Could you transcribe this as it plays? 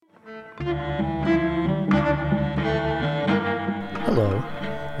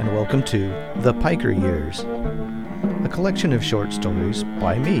welcome to The Piker Years, a collection of short stories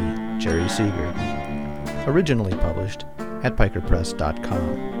by me, Jerry Seeger, originally published at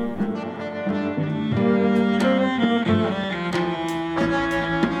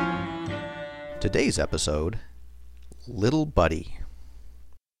pikerpress.com. Today's episode, Little Buddy.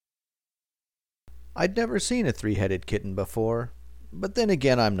 I'd never seen a three-headed kitten before, but then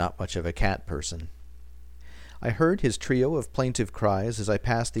again I'm not much of a cat person. I heard his trio of plaintive cries as I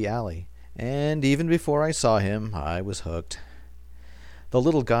passed the alley, and even before I saw him, I was hooked. The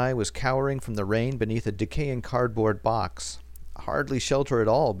little guy was cowering from the rain beneath a decaying cardboard box. Hardly shelter at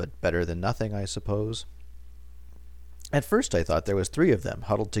all, but better than nothing, I suppose. At first I thought there was three of them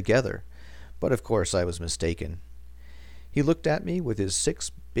huddled together, but of course I was mistaken. He looked at me with his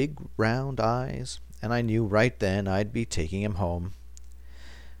 6 big round eyes, and I knew right then I'd be taking him home.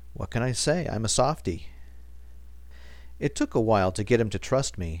 What can I say? I'm a softie. It took a while to get him to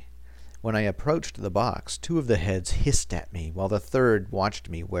trust me. When I approached the box, 2 of the heads hissed at me, while the third watched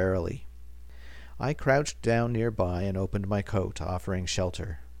me warily. I crouched down nearby and opened my coat, offering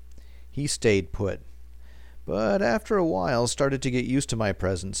shelter. He stayed put, but after a while started to get used to my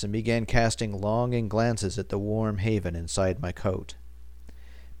presence and began casting longing glances at the warm haven inside my coat.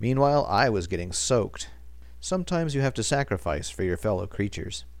 Meanwhile, I was getting soaked. Sometimes you have to sacrifice for your fellow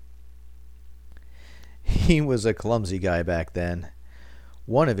creatures. He was a clumsy guy back then.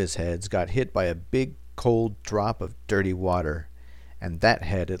 One of his heads got hit by a big, cold drop of dirty water, and that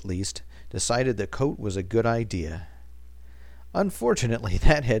head, at least, decided the coat was a good idea. Unfortunately,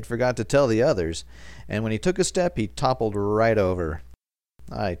 that head forgot to tell the others, and when he took a step, he toppled right over.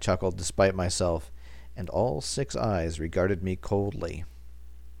 I chuckled despite myself, and all 6 eyes regarded me coldly.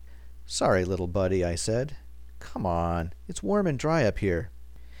 "Sorry, little buddy," I said. "Come on, it's warm and dry up here."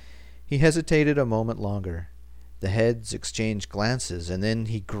 He hesitated a moment longer. The heads exchanged glances, and then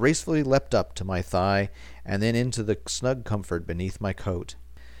he gracefully leapt up to my thigh and then into the snug comfort beneath my coat.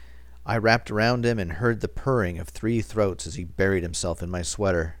 I wrapped around him and heard the purring of 3 throats as he buried himself in my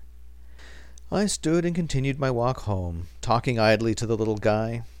sweater. I stood and continued my walk home, talking idly to the little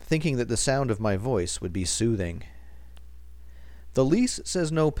guy, thinking that the sound of my voice would be soothing. "The lease says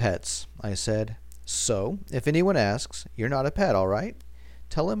no pets," I said. "So, if anyone asks, you're not a pet, all right?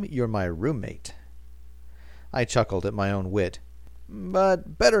 Tell him you're my roommate." I chuckled at my own wit.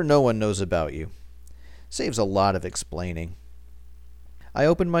 But better no one knows about you. Saves a lot of explaining. I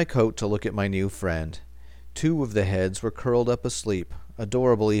opened my coat to look at my new friend. 2 of the heads were curled up asleep,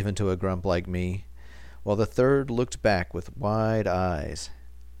 adorable even to a grump like me, while the third looked back with wide eyes.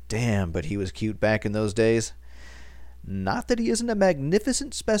 Damn, but he was cute back in those days. Not that he isn't a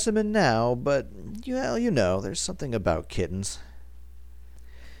magnificent specimen now, but, well, you know, there's something about kittens.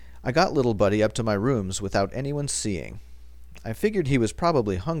 I got little buddy up to my rooms without anyone seeing. I figured he was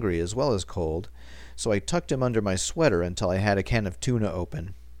probably hungry as well as cold, so I tucked him under my sweater until I had a can of tuna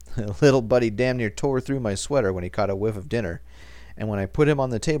open. Little buddy damn near tore through my sweater when he caught a whiff of dinner, and when I put him on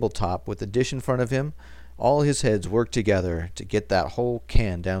the tabletop with the dish in front of him, all his heads worked together to get that whole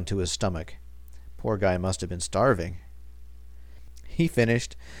can down to his stomach. Poor guy must have been starving. He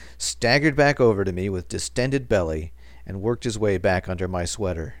finished, staggered back over to me with distended belly, and worked his way back under my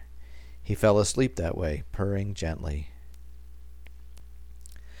sweater. He fell asleep that way, purring gently.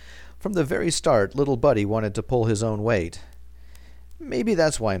 From the very start, little buddy wanted to pull his own weight. Maybe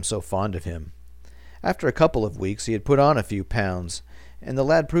that's why I'm so fond of him. After a couple of weeks, he had put on a few pounds, and the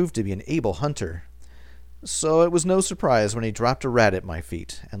lad proved to be an able hunter. So it was no surprise when he dropped a rat at my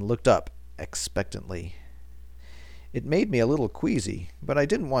feet and looked up expectantly. It made me a little queasy, but I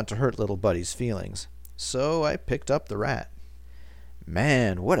didn't want to hurt little buddy's feelings, so I picked up the rat.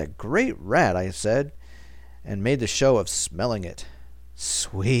 "Man, what a great rat," I said, and made the show of smelling it.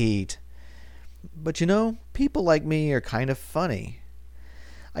 Sweet. But you know, people like me are kind of funny.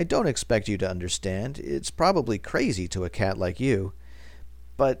 I don't expect you to understand. It's probably crazy to a cat like you.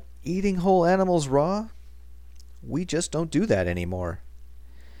 But eating whole animals raw? We just don't do that anymore.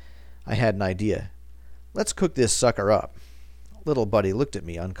 I had an idea. Let's cook this sucker up. Little buddy looked at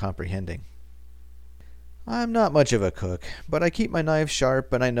me uncomprehending. I'm not much of a cook, but I keep my knife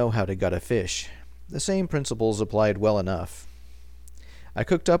sharp and I know how to gut a fish. The same principles applied well enough. I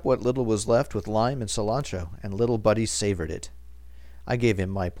cooked up what little was left with lime and cilantro, and little buddy savored it. I gave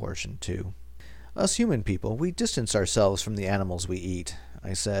him my portion, too. Us human people, we distance ourselves from the animals we eat,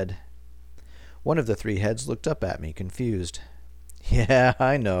 I said. One of the 3 heads looked up at me, confused. Yeah,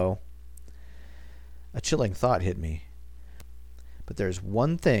 I know. A chilling thought hit me. But there's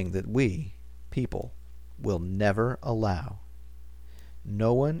one thing that we, people, will never allow.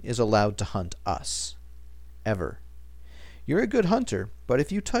 No one is allowed to hunt us. Ever. You're a good hunter, but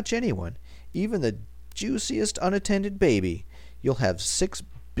if you touch anyone, even the juiciest unattended baby, you'll have 6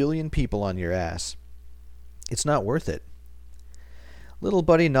 billion people on your ass. It's not worth it." Little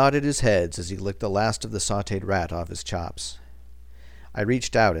Buddy nodded his head as he licked the last of the sautéed rat off his chops. I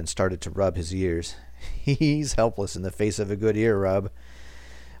reached out and started to rub his ears. He's helpless in the face of a good ear rub.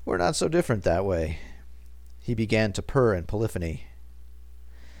 We're not so different that way. He began to purr in polyphony.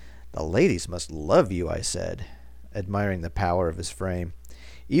 "The ladies must love you," I said, admiring the power of his frame.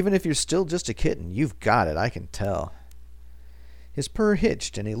 "Even if you're still just a kitten, you've got it, I can tell." His purr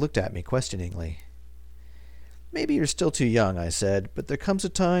hitched, and he looked at me questioningly. "Maybe you're still too young," I said, "but there comes a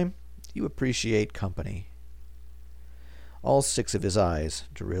time you appreciate company." All 6 of his eyes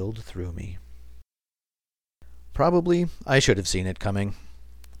drilled through me. Probably I should have seen it coming.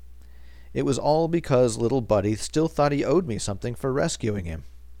 It was all because Little Buddy still thought he owed me something for rescuing him.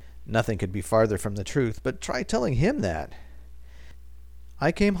 Nothing could be farther from the truth, but try telling him that.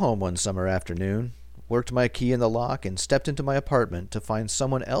 I came home one summer afternoon, worked my key in the lock, and stepped into my apartment to find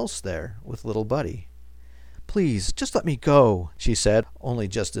someone else there with Little Buddy. "Please, just let me go," she said, only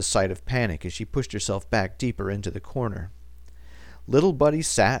just a sight of panic as she pushed herself back deeper into the corner. Little Buddy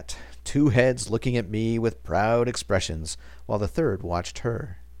sat, 2 heads looking at me with proud expressions, while the third watched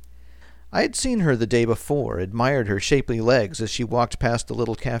her. I had seen her the day before, admired her shapely legs as she walked past the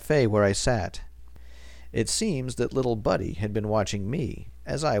little cafe where I sat. It seems that Little Buddy had been watching me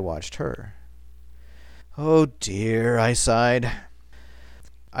as I watched her. "Oh dear," I sighed.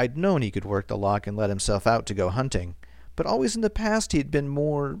 I'd known he could work the lock and let himself out to go hunting, but always in the past he'd been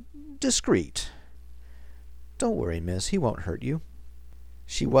more discreet. "Don't worry, miss, he won't hurt you."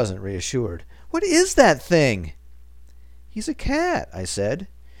 She wasn't reassured. "What is that thing?" "He's a cat," I said.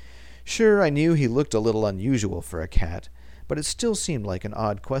 Sure, I knew he looked a little unusual for a cat, but it still seemed like an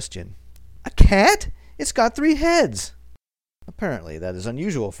odd question. "A cat? It's got 3 heads." "Apparently that is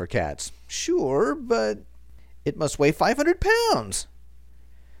unusual for cats." "Sure, but it must weigh 500 pounds.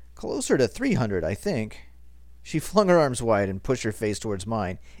 "Closer to 300, I think." She flung her arms wide and pushed her face towards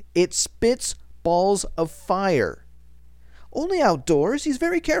mine. "It spits balls of fire." "Only outdoors. He's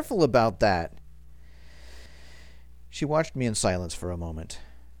very careful about that." She watched me in silence for a moment.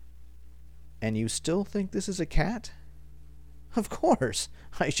 "And you still think this is a cat?" "Of course.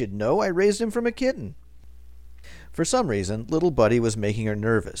 I should know. I raised him from a kitten." For some reason, Little Buddy was making her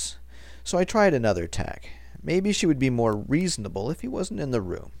nervous, so I tried another tack. Maybe she would be more reasonable if he wasn't in the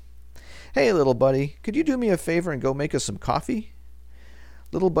room. "Hey, Little Buddy, could you do me a favor and go make us some coffee?"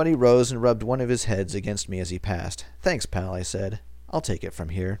 Little Buddy rose and rubbed one of his heads against me as he passed. "Thanks, pal," I said. "I'll take it from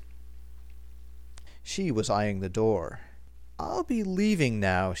here." She was eyeing the door. "I'll be leaving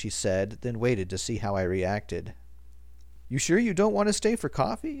now," she said, then waited to see how I reacted. "You sure you don't want to stay for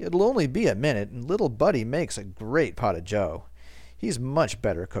coffee? It'll only be a minute, and Little Buddy makes a great pot of joe. He's much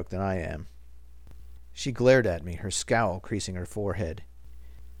better cook than I am." She glared at me, her scowl creasing her forehead.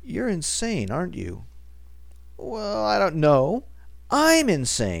 "You're insane, aren't you?" "Well, I don't know. I'm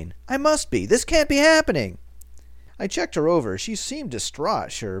insane. I must be. This can't be happening." I checked her over. She seemed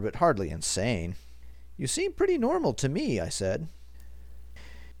distraught, sure, but hardly insane. "You seem pretty normal to me," I said.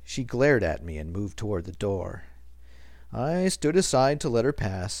 She glared at me and moved toward the door. I stood aside to let her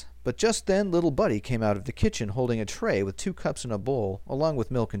pass, but just then Little Buddy came out of the kitchen holding a tray with 2 cups and a bowl, along with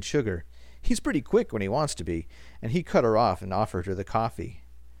milk and sugar. He's pretty quick when he wants to be, and he cut her off and offered her the coffee.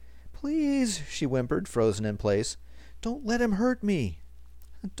 "Please," she whimpered, frozen in place. "Don't let him hurt me."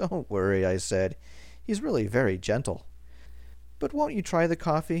 "Don't worry," I said. "He's really very gentle. But won't you try the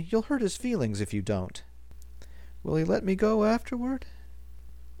coffee? You'll hurt his feelings if you don't." "Will he let me go afterward?"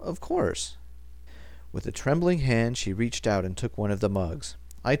 "Of course." With a trembling hand, she reached out and took one of the mugs.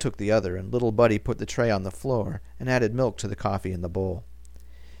 I took the other, and Little Buddy put the tray on the floor and added milk to the coffee in the bowl.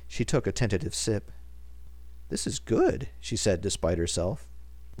 She took a tentative sip. "This is good," she said despite herself.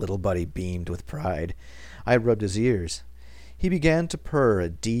 Little Buddy beamed with pride. I rubbed his ears. He began to purr, a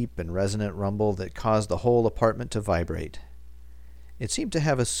deep and resonant rumble that caused the whole apartment to vibrate. It seemed to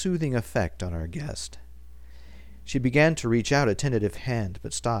have a soothing effect on our guest. She began to reach out a tentative hand,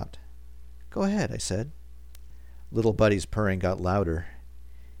 but stopped. "Go ahead," I said. Little Buddy's purring got louder.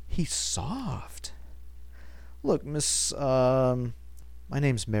 "He's soft." "Look, my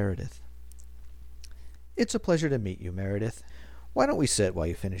name's Meredith." "It's a pleasure to meet you, Meredith. Why don't we sit while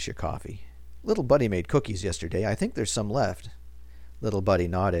you finish your coffee? Little Buddy made cookies yesterday. I think there's some left." Little Buddy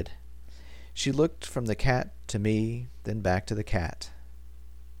nodded. She looked from the cat to me, then back to the cat.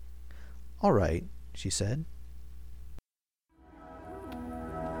 "All right," she said.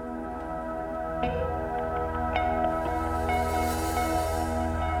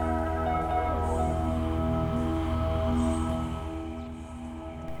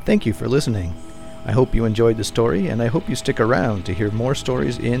 Thank you for listening. I hope you enjoyed the story, and I hope you stick around to hear more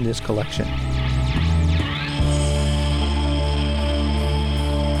stories in this collection.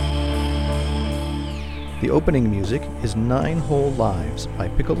 The opening music is 9 Whole Lives by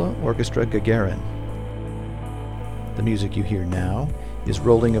Piccola Orchestra Gagarin. The music you hear now is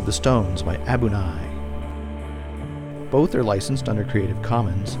Rolling of the Stones by Abunai. Both are licensed under Creative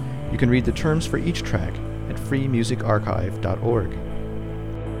Commons. You can read the terms for each track at freemusicarchive.org.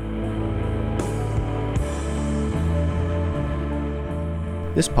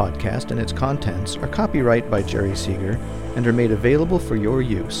 This podcast and its contents are copyright by Jerry Seeger and are made available for your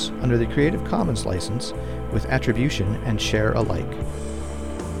use under the Creative Commons license with attribution and share alike.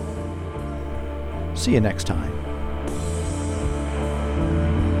 See you next time.